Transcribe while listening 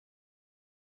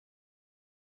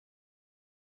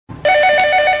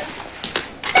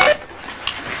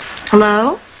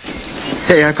Hello?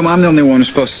 Hey, how come I'm the only one who's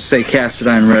supposed to say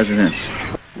Cassadine residence?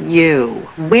 You.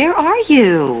 Where are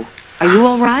you? Are you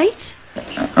all right?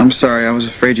 I'm sorry, I was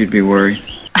afraid you'd be worried.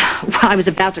 Well, I was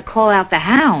about to call out the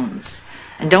hounds.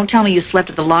 And don't tell me you slept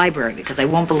at the library, because I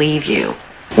won't believe you.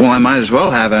 Well, I might as well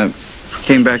have. I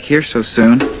came back here so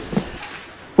soon.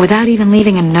 Without even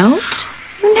leaving a note?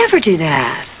 You never do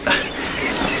that.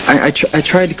 I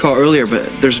tried to call earlier,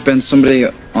 but there's been somebody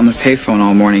on the payphone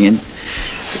all morning, and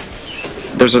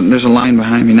there's a line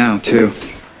behind me now, too.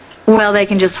 Well, they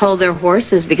can just hold their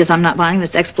horses, because I'm not buying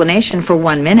this explanation for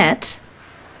 1 minute.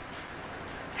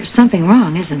 There's something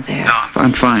wrong, isn't there? No,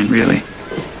 I'm fine, really.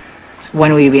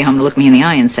 When will you be home to look me in the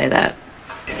eye and say that?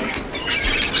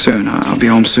 Soon. I'll be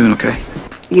home soon, okay?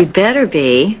 You'd better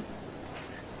be.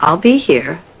 I'll be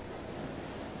here.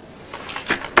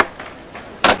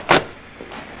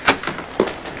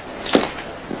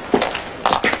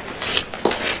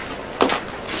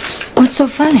 What's so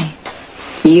funny?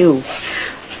 You.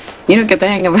 You don't get the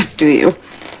hang of us, do you?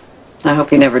 I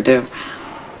hope you never do.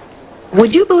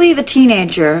 Would you believe a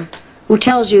teenager who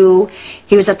tells you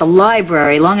he was at the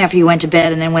library long after you went to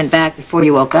bed and then went back before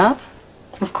you woke up?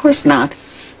 Of course not.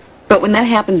 But when that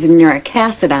happens and you're a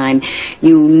Cassadine,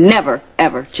 you never,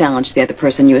 ever challenge the other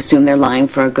person. You assume they're lying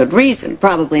for a good reason.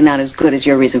 Probably not as good as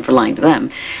your reason for lying to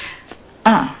them.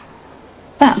 Oh.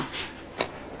 Well,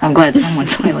 I'm glad someone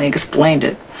finally explained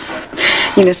it.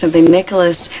 You know something?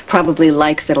 Nicholas probably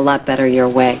likes it a lot better your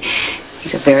way.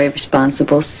 He's a very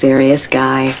responsible, serious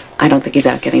guy. I don't think he's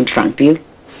out getting drunk, do you?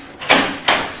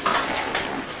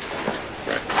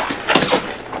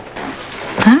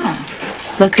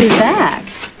 Oh, look who's back.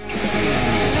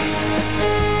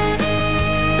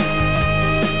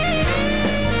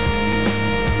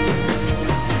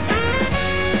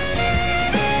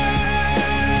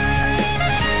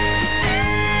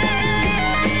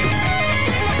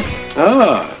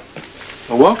 Ah,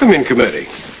 a welcoming committee.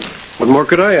 What more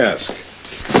could I ask?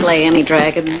 Slay any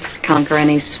dragons, conquer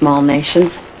any small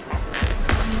nations.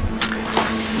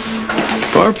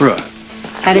 Barbara.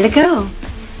 How did it go?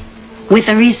 With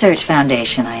the research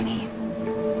foundation, I mean.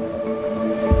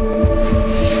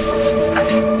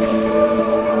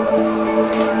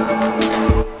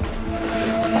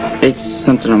 It's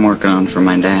something I'm working on for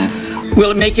my dad.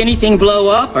 Will it make anything blow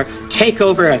up or take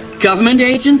over a government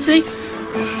agency?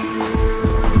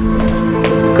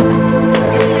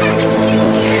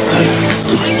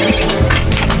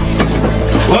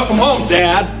 Welcome home,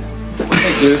 Dad.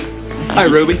 Hey, dude. Hi,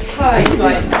 Ruby. Hi,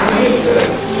 nice to meet you.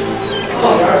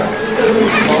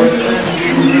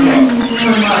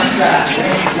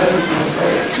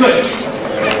 Good.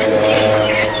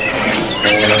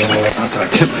 I'll talk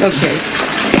to you later. Okay.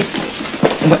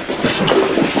 But listen,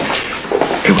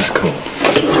 it was cool.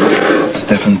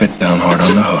 Stefan bit down hard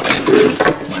on the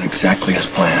hook. Went exactly as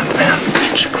planned, man.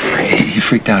 He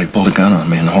freaked out. He pulled a gun on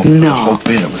me, and the whole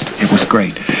bit. It was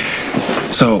great.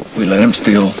 So we let him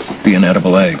steal the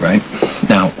inedible egg, right?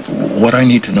 Now, what I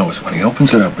need to know is when he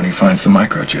opens it up and he finds the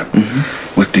microchip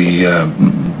with the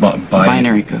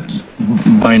Binary codes.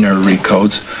 Binary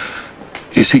codes,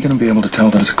 is he going to be able to tell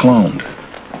that it's cloned?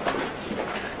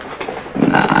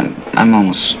 I'm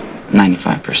almost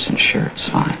 95% sure it's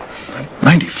fine.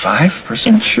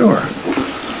 95% sure.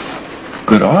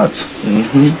 Good odds.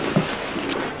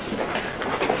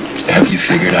 Have you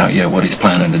figured out yet what he's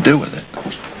planning to do with it?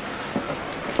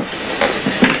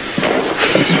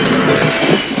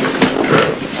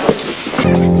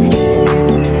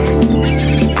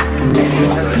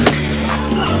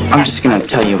 I'm just gonna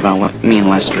tell you about what me and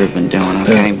Lester have been doing,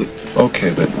 okay?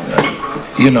 Okay, but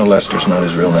you know Lester's not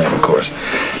his real name, of course.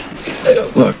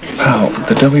 Look, pal,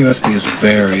 the WSB is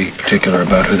very particular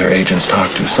about who their agents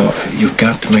talk to, so you've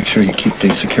got to make sure you keep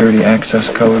these security access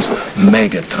codes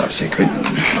mega top secret,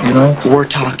 you know? We're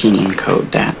talking in code,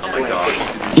 Dad.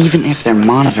 Even if they're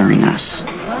monitoring us.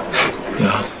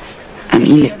 Yeah. I'm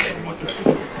Elik.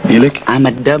 Elik? I'm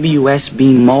a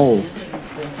WSB mole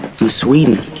in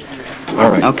Sweden. All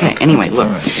right. Okay, anyway, look.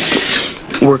 All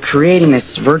right. We're creating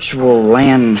this virtual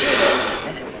LAN.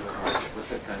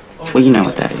 Well, you know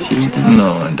what that is. You know what that is?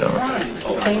 No, I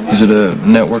don't. Is it a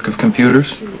network of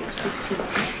computers?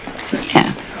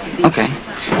 Yeah. Okay.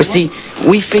 But see,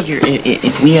 we figure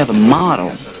if we have a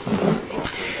model,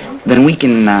 then we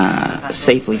can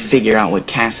safely figure out what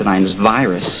Cassadine's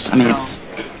virus, I mean, it's,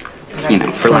 you know,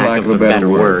 for lack of a better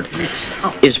word,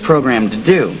 is programmed to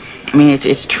do. I mean,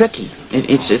 it's tricky.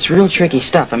 It's real tricky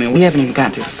stuff. I mean, we haven't even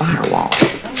gotten through the firewall.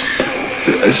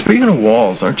 Speaking of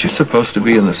walls, aren't you supposed to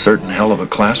be in the certain hell of a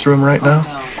classroom right now?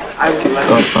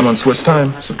 I'm on Swiss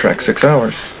time. Subtract 6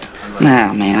 hours.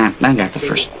 Nah, man, I got the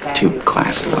first 2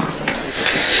 classes off.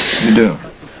 You do.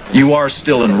 You are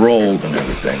still enrolled and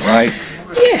everything, right?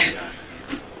 Yeah,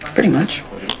 pretty much.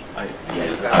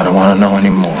 I don't want to know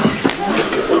anymore.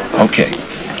 Okay.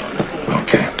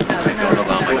 Okay.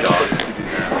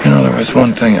 You know, there was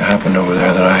one thing that happened over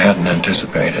there that I hadn't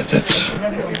anticipated that's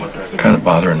kind of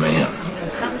bothering me.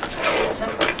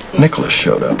 Nicholas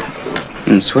showed up.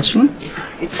 In Switzerland? Yeah.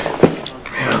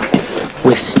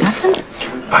 With Stefan?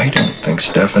 I don't think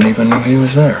Stefan even knew he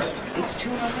was there.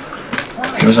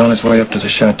 He was on his way up to the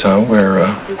chateau where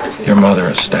your mother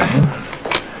is staying.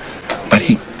 But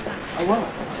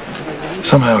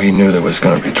somehow he knew there was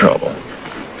going to be trouble.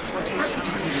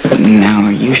 Now,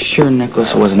 are you sure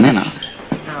Nicholas wasn't in on it?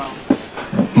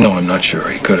 No, I'm not sure.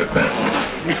 He could have been.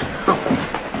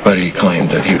 But he claimed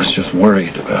that he was just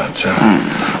worried about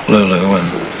Lulu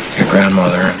and your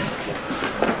grandmother.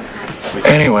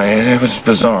 Anyway, it was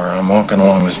bizarre. I'm walking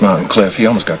along this mountain cliff. He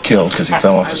almost got killed because he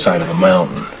fell off the side of the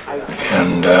mountain.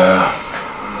 And,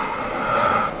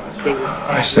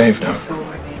 I saved him.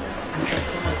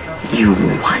 You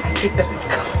what?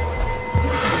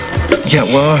 Yeah,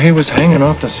 well, he was hanging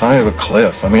off the side of a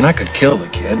cliff. I mean, I could kill the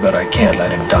kid, but I can't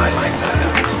let him die like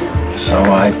that. So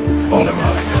I pulled him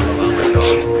up.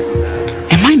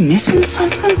 Am I missing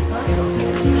something?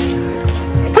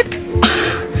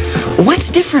 What's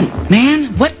different,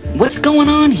 man? What's going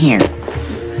on here?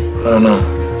 I don't know.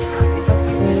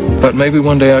 But maybe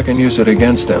one day I can use it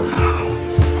against him.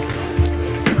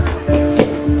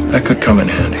 That could come in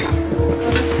handy.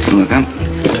 Look, I'm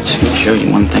just gonna show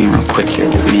you one thing real quick here.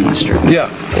 Me and Lester. Yeah.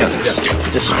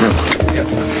 Just real quick. Yeah.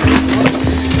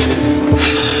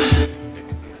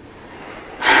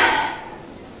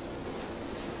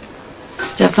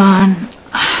 Stefan,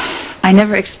 I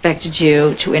never expected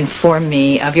you to inform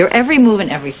me of your every move and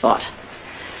every thought.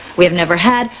 We have never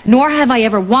had, nor have I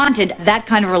ever wanted, that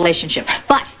kind of relationship.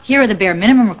 But here are the bare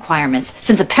minimum requirements,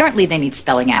 since apparently they need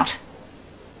spelling out.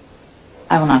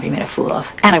 I will not be made a fool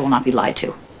of, and I will not be lied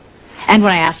to. And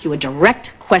when I ask you a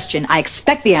direct question, I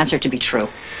expect the answer to be true.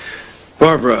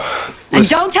 Barbara, And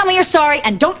listen. don't tell me you're sorry,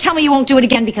 and don't tell me you won't do it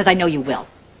again, because I know you will.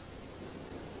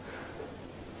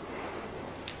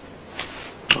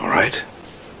 All right.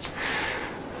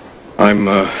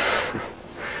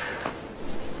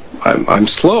 I'm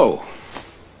slow.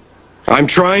 I'm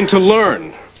trying to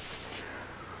learn.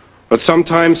 But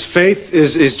sometimes faith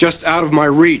is just out of my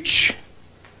reach.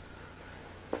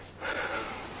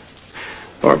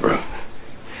 Barbara,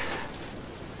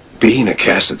 being a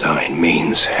Cassadine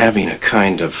means having a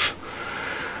kind of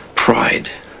pride.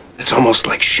 It's almost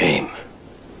like shame.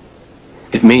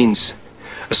 It means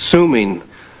assuming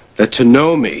that to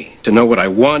know me, to know what I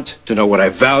want, to know what I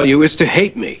value, is to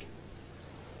hate me.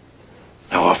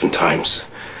 Now, oftentimes,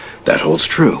 that holds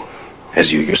true,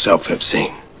 as you yourself have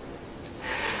seen.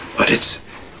 But it's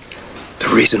the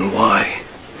reason why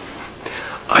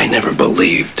I never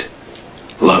believed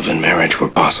love and marriage were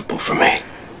possible for me.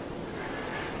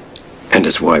 And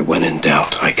it's why, when in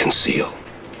doubt, I conceal.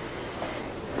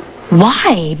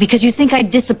 Why? Because you think I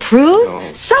disapprove?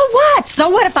 No. So what? So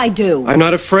what if I do? I'm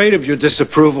not afraid of your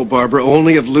disapproval, Barbara,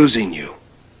 only of losing you.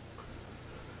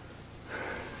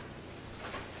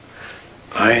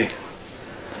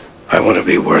 I want to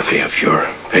be worthy of your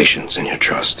patience and your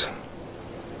trust.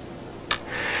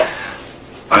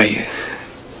 I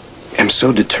am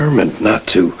so determined not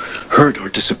to hurt or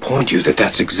disappoint you that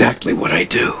that's exactly what I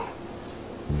do.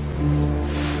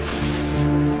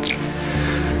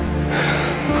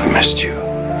 I missed you.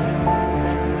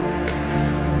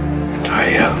 And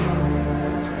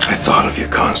I thought of you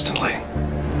constantly.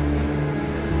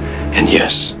 And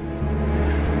yes,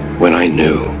 when I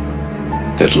knew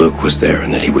that Luke was there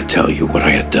and that he would tell you what I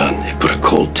had done, it put a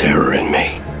cold terror in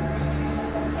me.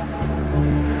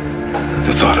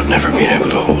 The thought of never being able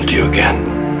to hold you again,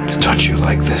 to touch you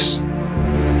like this, to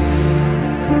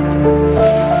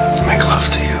make love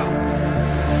to you.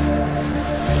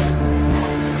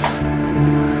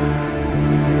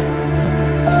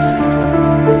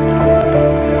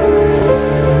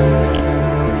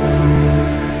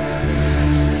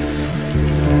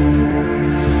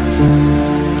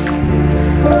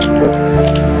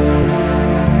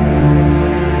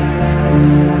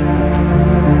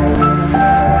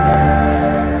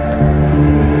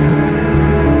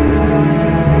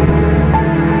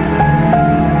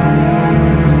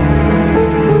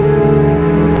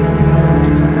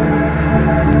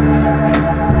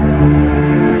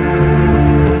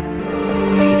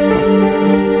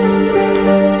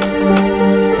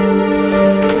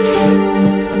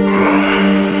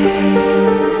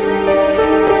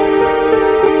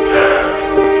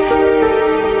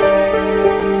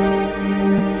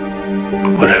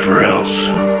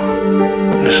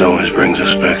 always brings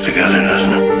us back together,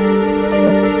 doesn't it?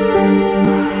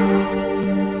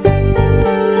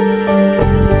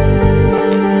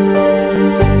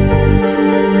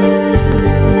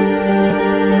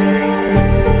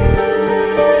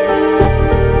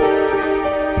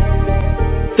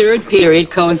 Third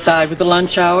period coincide with the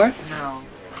lunch hour?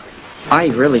 I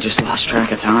really just lost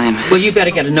track of time. Well, you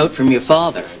better get a note from your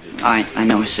father. I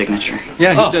know his signature.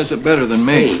 Yeah, he does it better than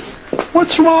me.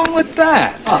 What's wrong with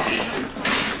that?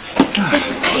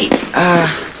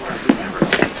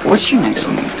 What's your next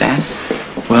move, Dad?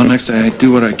 Well, next I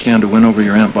do what I can to win over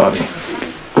your Aunt Bobby.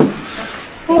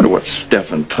 I wonder what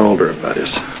Stefan told her about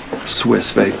his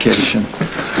Swiss vacation.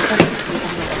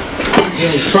 Yeah,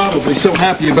 he's probably so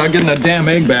happy about getting that damn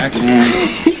egg back.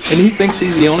 And he thinks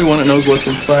he's the only one that knows what's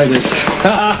inside it.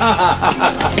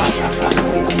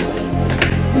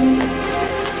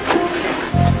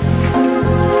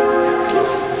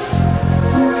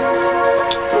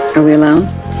 Are we alone?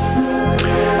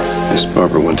 Miss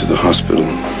Barbara went to the hospital.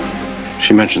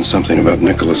 She mentioned something about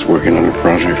Nicholas working on a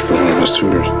project for one of his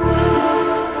tutors.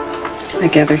 I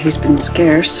gather he's been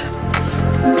scarce.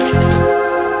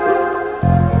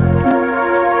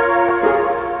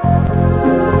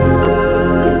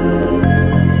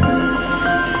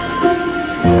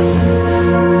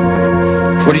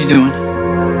 What are you doing?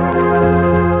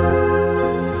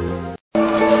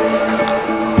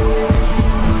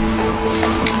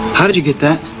 How did you get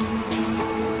that?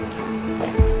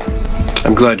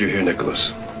 I'm glad you're here,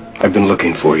 Nicholas. I've been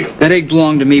looking for you. That egg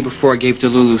belonged to me before I gave it to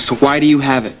Lulu, so why do you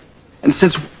have it? And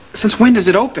since when does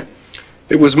it open?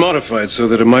 It was modified so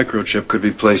that a microchip could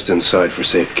be placed inside for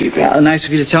safekeeping. Nice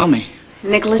of you to tell me.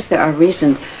 Nicholas, there are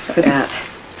reasons for that.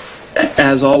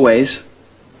 As always.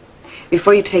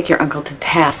 Before you take your uncle to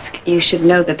task, you should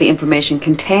know that the information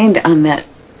contained on that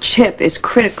chip is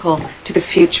critical to the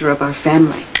future of our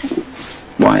family.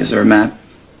 Why, is there a map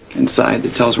inside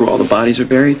that tells where all the bodies are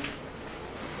buried?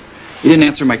 You didn't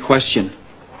answer my question.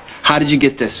 How did you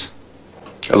get this?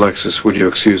 Alexis, would you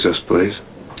excuse us, please?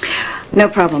 No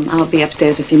problem. I'll be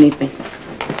upstairs if you need me.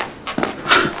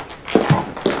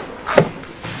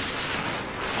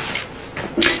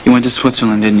 You went to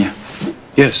Switzerland, didn't you?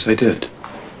 Yes, I did.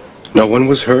 No one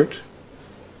was hurt,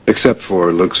 except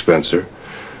for Luke Spencer.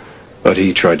 But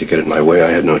he tried to get in my way. I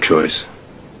had no choice.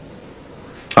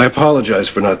 I apologize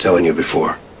for not telling you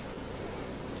before.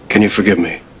 Can you forgive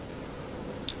me?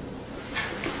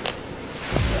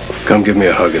 Come give me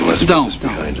a hug and let's put this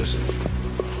behind us.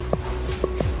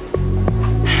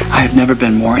 I have never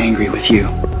been more angry with you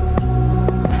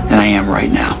than I am right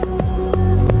now.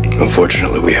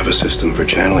 Unfortunately, we have a system for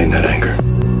channeling that anger.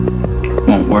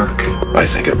 Won't work. I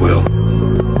think it will.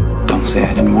 Don't say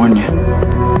I didn't warn you.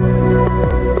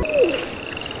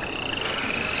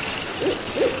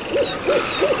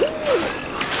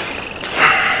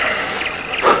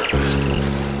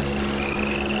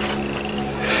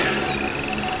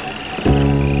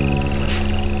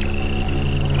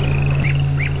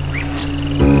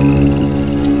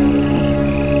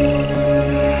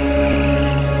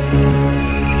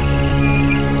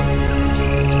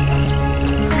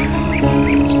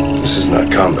 This is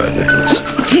not combat, Nicholas.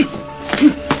 What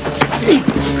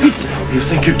do you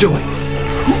think you're doing?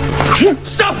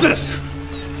 Stop this!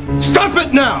 Stop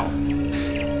it now!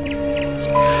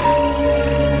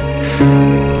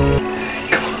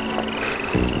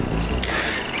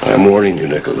 I'm warning you,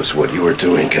 Nicholas, what you are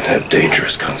doing can have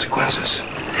dangerous consequences.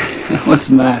 What's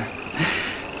the matter?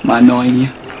 Am I annoying you?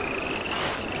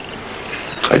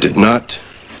 I did not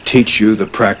teach you the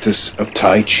practice of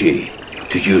Tai Chi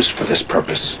to use for this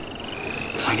purpose.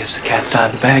 I guess the cat's out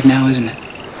of the bag now, isn't it?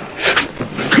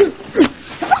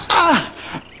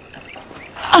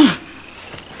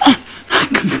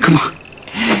 Come on.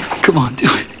 Come on, do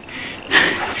it.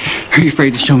 Are you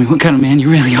afraid to show me what kind of man you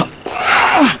really are?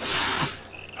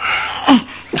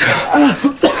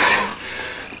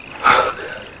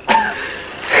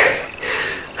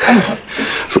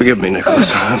 Forgive me,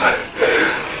 Nicholas.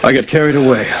 I got carried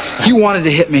away. You wanted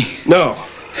to hit me. No.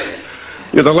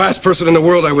 You're the last person in the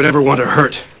world I would ever want to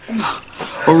hurt.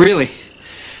 Oh, really?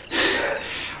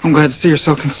 I'm glad to see you're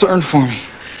so concerned for me.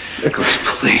 Nicholas,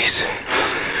 please.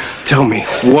 Tell me,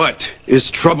 what is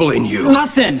troubling you?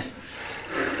 Nothing.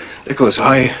 Nicholas,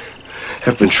 I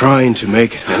have been trying to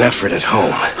make an effort at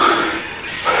home.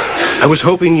 I was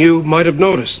hoping you might have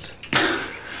noticed.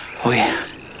 Oh, yeah.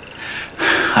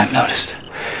 I've noticed.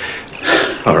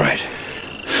 All right.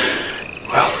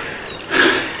 Well,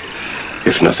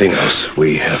 if nothing else,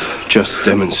 we have just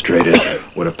demonstrated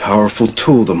what a powerful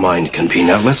tool the mind can be.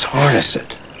 Now let's harness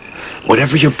it.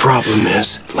 Whatever your problem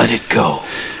is, let it go.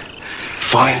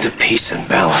 Find the peace and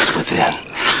balance within.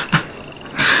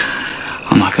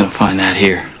 I'm not gonna find that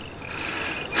here.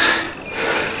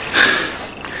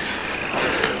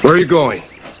 Where are you going?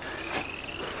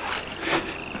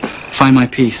 Find my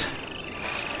piece.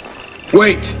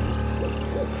 Wait!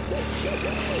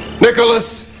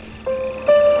 Nicholas!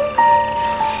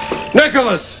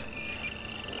 Nicholas!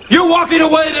 You walking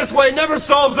away this way never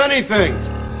solves anything!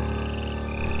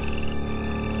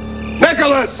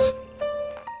 Nicholas!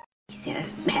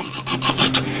 Says,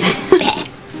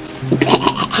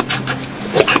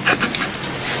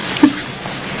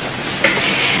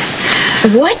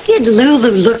 what did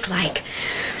Lulu look like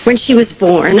when she was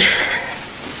born?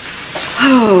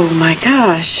 Oh my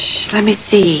gosh, let me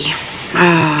see.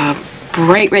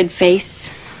 Bright red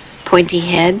face, pointy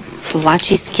head,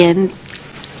 blotchy skin,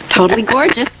 totally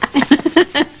gorgeous.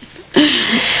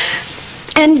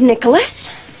 And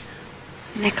Nicholas?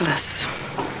 Nicholas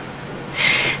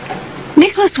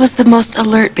was the most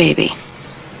alert baby.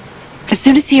 As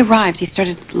soon as he arrived, he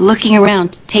started looking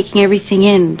around, taking everything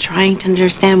in, trying to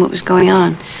understand what was going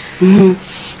on. Mm-hmm.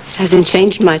 Hasn't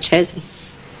changed much, has he?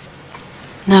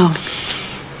 No.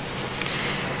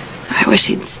 I wish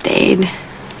he'd stayed.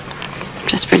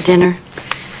 Just for dinner.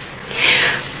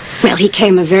 Well, he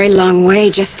came a very long way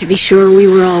just to be sure we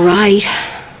were all right.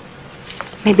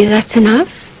 Maybe that's enough?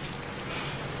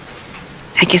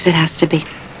 I guess it has to be.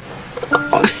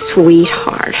 Oh,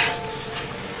 sweetheart.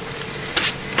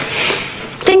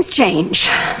 Things change.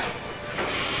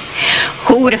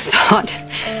 Who would have thought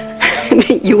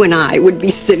that you and I would be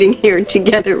sitting here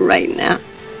together right now?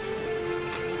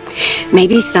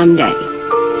 Maybe someday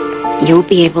you'll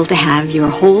be able to have your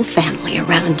whole family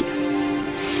around you,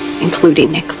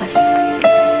 including Nicholas.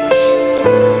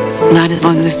 Not as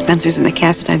long as the Spencers and the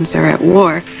Cassidines are at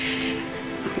war.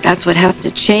 That's what has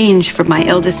to change for my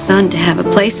eldest son to have a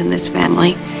place in this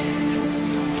family.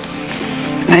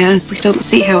 I honestly don't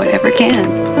see how it ever can.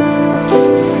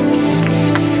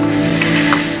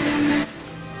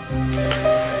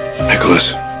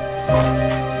 Nicholas,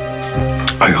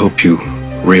 I hope you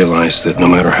realize that no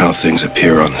matter how things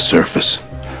appear on the surface,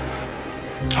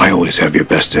 I always have your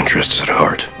best interests at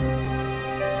heart.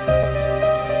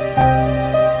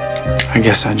 I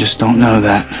guess I just don't know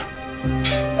that.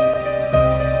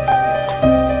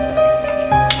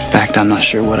 In fact, I'm not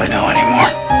sure what I know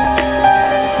anymore.